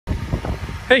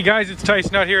Hey guys, it's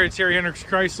Tyson out here at Terry Hendricks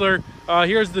Chrysler.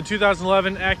 Here's the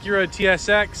 2011 Acura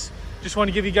TSX. Just want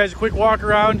to give you guys a quick walk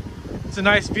around. It's a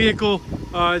nice vehicle.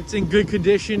 It's in good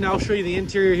condition. I'll show you the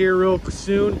interior here real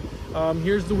soon.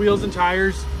 Here's the wheels and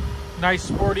tires. Nice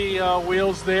sporty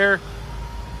wheels there.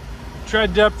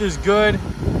 Tread depth is good.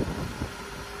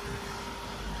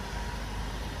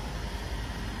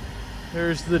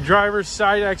 There's the driver's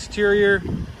side exterior.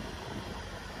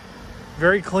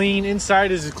 Very clean.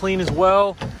 Inside is clean as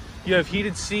well. You have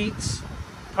heated seats,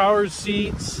 power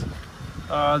seats.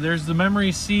 There's the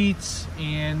memory seats,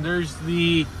 and there's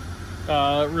the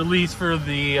release for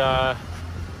the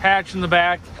hatch in the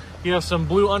back. You have some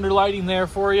blue underlighting there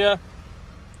for you.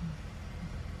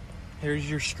 Here's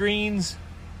your screens.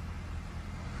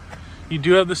 You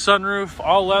do have the sunroof,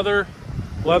 all leather.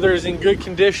 Leather is in good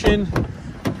condition.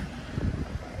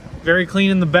 Very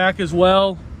clean in the back as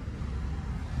well.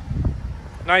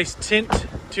 Nice tint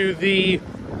to the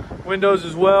windows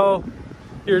as well.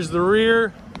 Here's the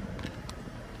rear.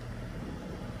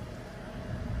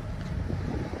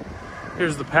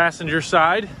 Here's the passenger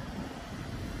side.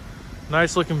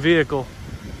 Nice looking vehicle.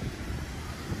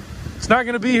 It's not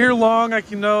going to be here long, I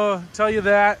can tell you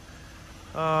that.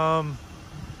 But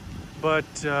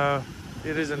it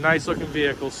is a nice looking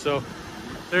vehicle. So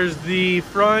there's the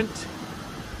front.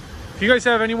 If you guys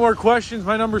have any more questions,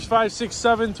 my number is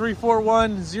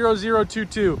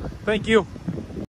 567-341-0022. Thank you.